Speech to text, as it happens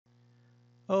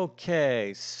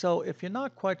Okay, so if you're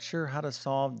not quite sure how to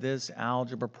solve this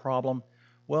algebra problem,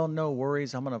 well, no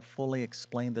worries. I'm going to fully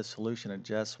explain the solution in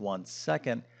just 1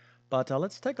 second. But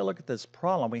let's take a look at this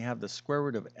problem. We have the square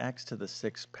root of x to the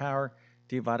sixth power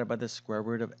divided by the square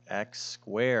root of x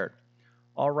squared.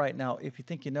 All right, now, if you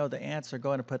think you know the answer, go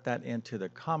ahead and put that into the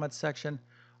comment section.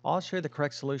 I'll show you the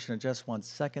correct solution in just 1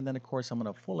 second. Then, of course, I'm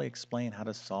going to fully explain how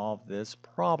to solve this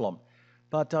problem.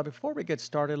 But before we get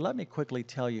started, let me quickly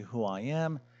tell you who I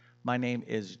am. My name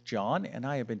is John, and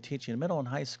I have been teaching middle and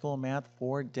high school math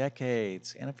for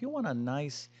decades. And if you want a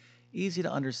nice, easy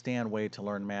to understand way to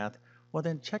learn math, well,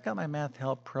 then check out my math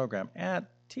help program at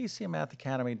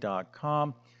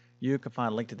tcmathacademy.com. You can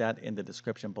find a link to that in the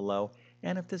description below.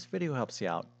 And if this video helps you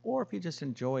out, or if you just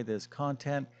enjoy this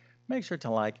content, make sure to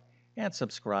like and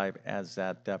subscribe, as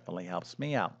that definitely helps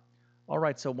me out. All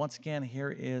right, so once again,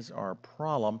 here is our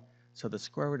problem. So the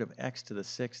square root of x to the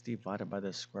sixth divided by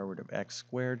the square root of x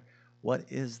squared. What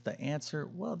is the answer?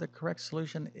 Well, the correct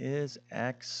solution is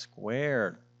x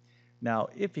squared. Now,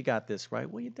 if you got this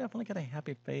right, well, you definitely get a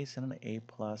happy face and an A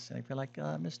plus. And if you're like,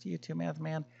 Mr. YouTube Math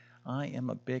Man, I am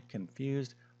a bit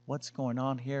confused. What's going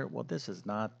on here? Well, this is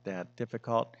not that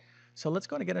difficult. So let's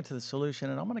go and get into the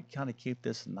solution, and I'm going to kind of keep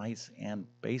this nice and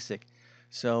basic.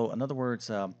 So in other words,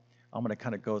 I'm going to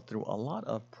kind of go through a lot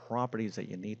of properties that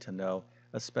you need to know,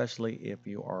 especially if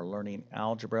you are learning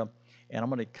algebra. And I'm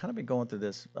going to kind of be going through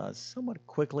this somewhat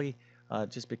quickly,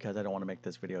 just because I don't want to make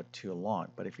this video too long.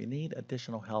 But if you need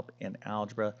additional help in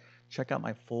algebra, check out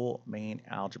my full main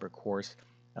algebra course.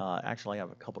 Actually, I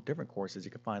have a couple different courses.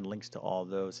 You can find links to all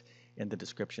those in the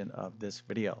description of this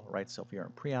video, right? So if you're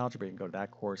in pre-algebra, you can go to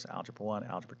that course, Algebra 1,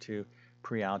 Algebra 2,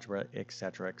 Pre-Algebra,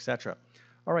 etc., etc.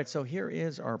 All right, so here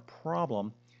is our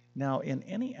problem. Now, in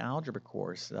any algebra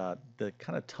course, the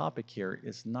kind of topic here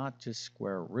is not just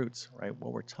square roots, right?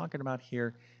 What we're talking about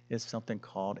here is something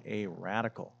called a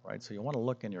radical, right? So you want to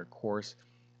look in your course,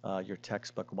 your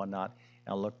textbook and whatnot,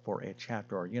 and look for a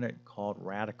chapter or unit called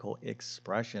radical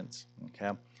expressions,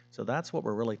 okay? So that's what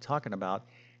we're really talking about.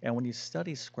 And when you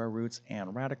study square roots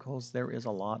and radicals, there is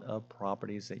a lot of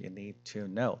properties that you need to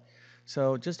know.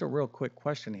 So just a real quick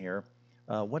question here.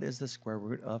 What is the square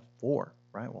root of 4,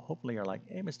 right? Well, hopefully you're like,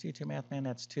 hey, Mr. YouTube Math Man,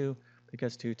 that's 2,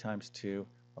 because 2 times 2,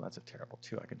 well, that's a terrible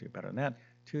 2. I could do better than that.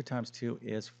 2 times 2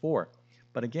 is 4.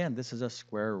 But again, this is a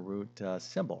square root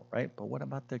symbol, right? But what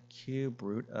about the cube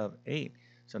root of 8?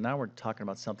 So now we're talking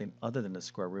about something other than the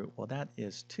square root. Well, that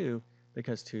is 2,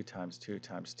 because 2 times 2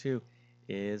 times 2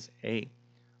 is 8.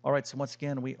 All right, so once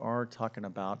again, we are talking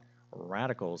about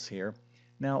radicals here.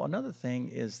 Now, another thing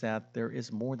is that there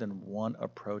is more than one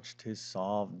approach to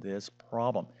solve this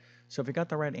problem. So if you got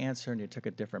the right answer and you took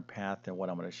a different path than what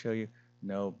I'm going to show you,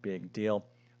 no big deal.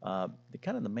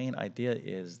 The main idea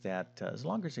is that as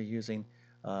long as you're using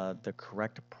the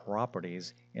correct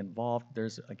properties involved,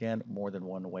 there's, again, more than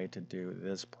one way to do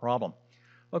this problem.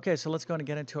 Okay, so let's go and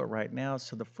get into it right now.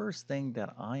 So the first thing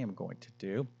that I am going to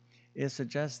do is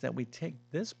suggest that we take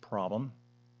this problem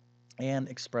and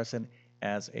express it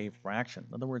as a fraction.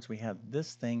 In other words, we have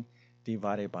this thing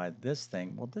divided by this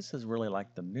thing. Well, this is really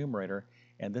like the numerator,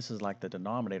 and this is like the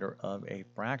denominator of a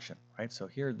fraction, right? So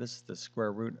here, this is the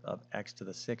square root of x to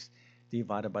the sixth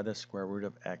divided by the square root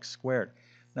of x squared.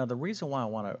 Now, the reason why I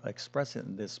want to express it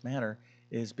in this manner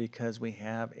is because we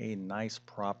have a nice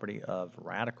property of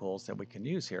radicals that we can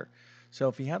use here. So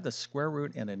if you have the square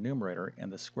root in a numerator and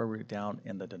the square root down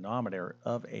in the denominator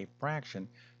of a fraction,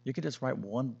 you can just write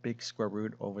one big square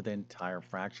root over the entire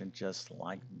fraction just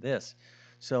like this.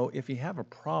 So if you have a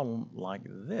problem like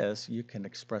this, you can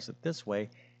express it this way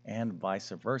and vice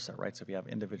versa, right? So if you have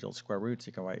individual square roots,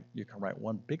 you can write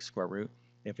one big square root.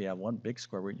 If you have one big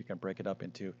square root, you can break it up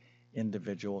into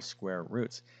individual square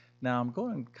roots. Now I'm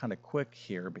going kind of quick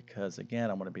here because, again,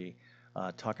 I'm going to be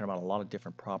talking about a lot of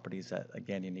different properties that,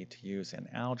 again, you need to use in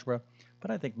algebra, but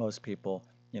I think most people,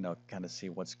 kind of see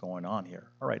what's going on here.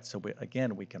 All right, so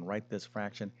again, we can write this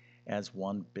fraction as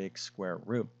one big square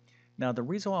root. Now, the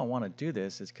reason why I want to do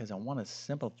this is because I want to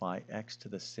simplify x to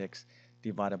the sixth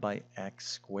divided by x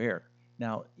squared.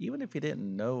 Now, even if you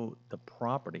didn't know the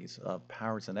properties of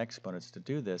powers and exponents to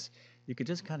do this, you could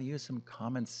just kind of use some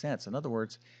common sense. In other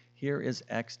words, here is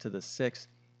x to the sixth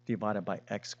divided by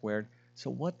x squared. So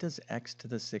what does x to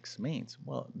the sixth mean?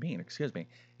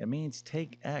 It means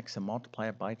take x and multiply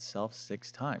it by itself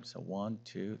 6 times. So 1,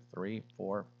 2, 3,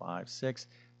 4, 5, 6.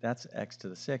 That's x to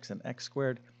the sixth. And x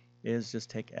squared is just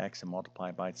take x and multiply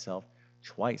it by itself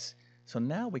twice. So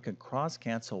now we can cross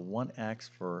cancel 1x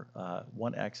for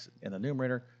 1x in the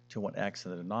numerator to 1x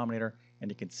in the denominator.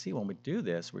 And you can see when we do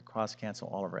this, we cross cancel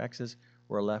all of our x's.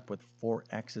 We're left with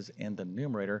 4x's in the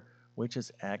numerator, which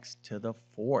is x to the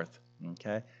fourth.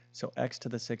 Okay, so x to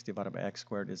the 6th divided by x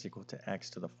squared is equal to x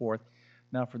to the fourth.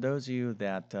 Now, for those of you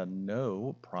that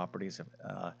know properties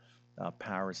of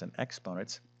powers and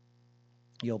exponents,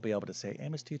 you'll be able to say, hey,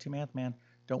 Mr. T2 Math Man,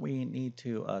 don't we need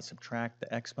to subtract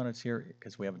the exponents here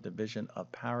because we have a division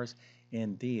of powers?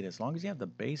 Indeed, as long as you have the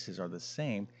bases are the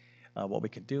same, what we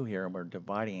could do here, and we're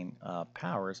dividing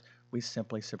powers, we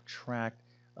simply subtract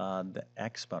the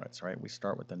exponents, right? We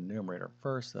start with the numerator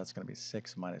first, so that's going to be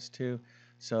 6 minus 2.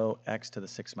 So x to the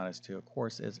 6 minus 2, of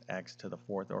course, is x to the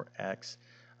fourth, or x,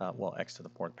 x to the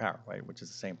fourth power, right? Which is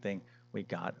the same thing we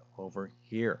got over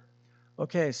here.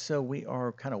 Okay, so we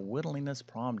are kind of whittling this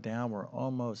problem down. We're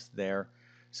almost there.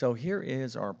 So here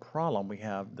is our problem. We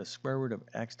have the square root of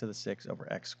x to the 6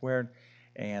 over x squared.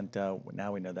 And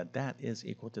now we know that that is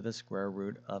equal to the square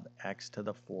root of x to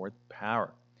the fourth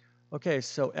power. Okay,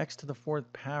 so x to the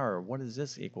fourth power, what is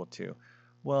this equal to?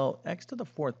 Well, x to the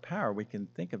fourth power, we can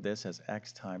think of this as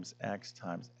x times x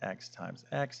times x times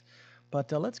x. But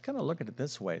let's kind of look at it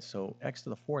this way. So x to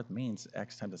the fourth means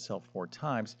x times itself 4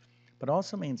 times, but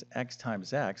also means x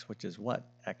times x, which is what?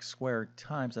 X squared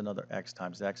times another x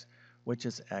times x, which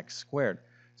is x squared.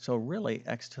 So really,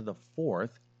 x to the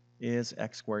fourth is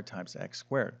x squared times x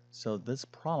squared. So this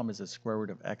problem is the square root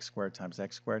of x squared times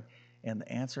x squared, and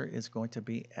the answer is going to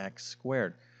be x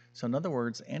squared. So in other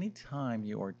words, anytime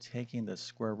you are taking the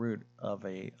square root of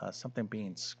something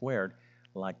being squared,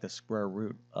 like the square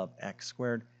root of x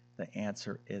squared, the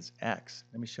answer is x.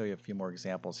 Let me show you a few more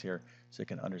examples here so you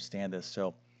can understand this.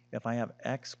 So if I have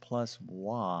x plus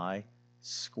y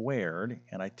squared,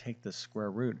 and I take the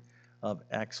square root of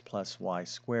x plus y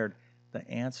squared, the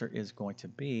answer is going to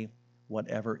be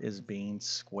whatever is being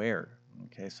squared.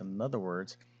 Okay, so in other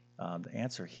words, the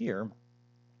answer here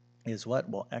is what?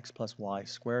 Well, x plus y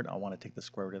squared. I want to take the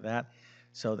square root of that.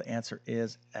 So the answer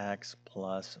is x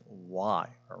plus y,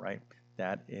 all right?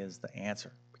 That is the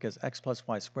answer. Because x plus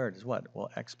y squared is what? Well,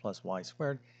 x plus y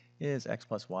squared is x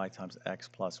plus y times x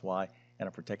plus y. And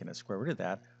if we're taking the square root of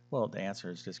that, well, the answer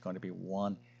is just going to be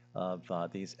one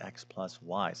of these x plus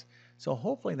y's. So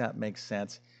hopefully that makes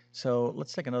sense. So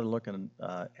let's take another look at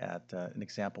an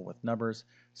example with numbers.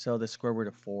 So the square root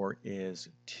of 4 is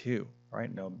 2. All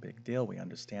right, no big deal. We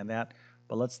understand that.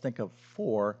 But let's think of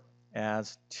 4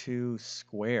 as 2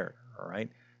 squared. All right,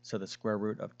 so the square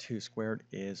root of 2 squared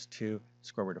is 2.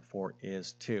 Square root of 4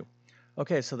 is 2.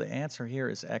 Okay, so the answer here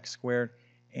is x squared.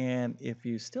 And if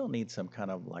you still need some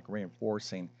kind of like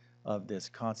reinforcing of this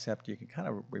concept, you can kind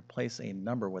of replace a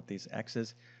number with these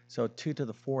x's. So 2 to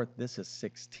the fourth, this is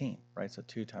 16, right? So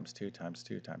 2 times 2 times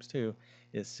 2 times 2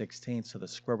 is 16. So the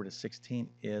square root of 16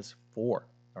 is 4.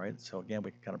 All right, so again,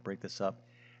 we can kind of break this up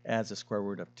as the square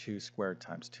root of 2 squared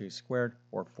times 2 squared,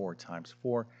 or 4 times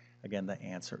 4. Again, the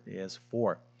answer is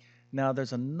 4. Now,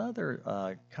 there's another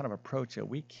kind of approach that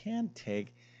we can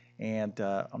take, and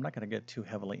I'm not going to get too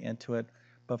heavily into it,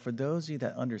 but for those of you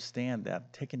that understand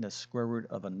that taking the square root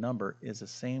of a number is the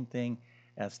same thing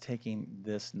as taking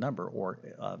this number or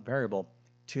variable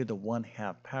to the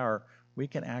 1/2 power, we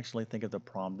can actually think of the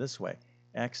problem this way.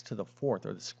 X to the fourth,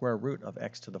 or the square root of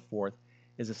x to the fourth,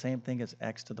 is the same thing as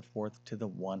x to the fourth to the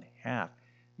 1/2.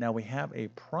 Now we have a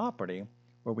property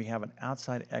where we have an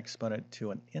outside exponent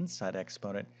to an inside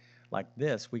exponent. Like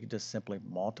this, we could just simply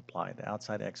multiply the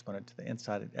outside exponent to the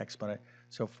inside exponent.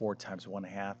 So 4 times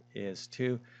 1/2 is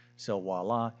 2. So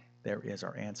voila, there is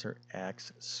our answer,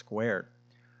 x squared.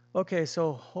 Okay,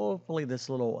 so hopefully this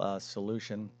little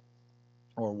solution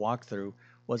or walkthrough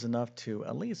was enough to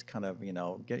at least kind of,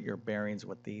 get your bearings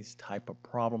with these type of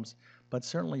problems. But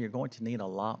certainly you're going to need a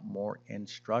lot more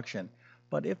instruction.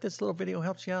 But if this little video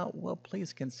helps you out, well,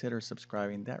 please consider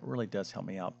subscribing. That really does help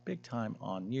me out big time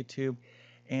on YouTube.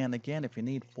 And again, if you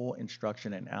need full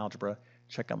instruction in algebra,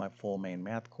 check out my full main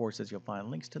math courses. You'll find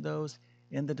links to those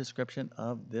in the description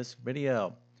of this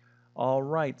video. All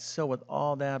right, so with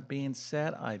all that being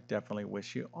said, I definitely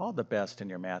wish you all the best in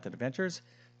your math adventures.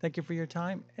 Thank you for your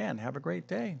time and have a great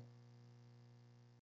day.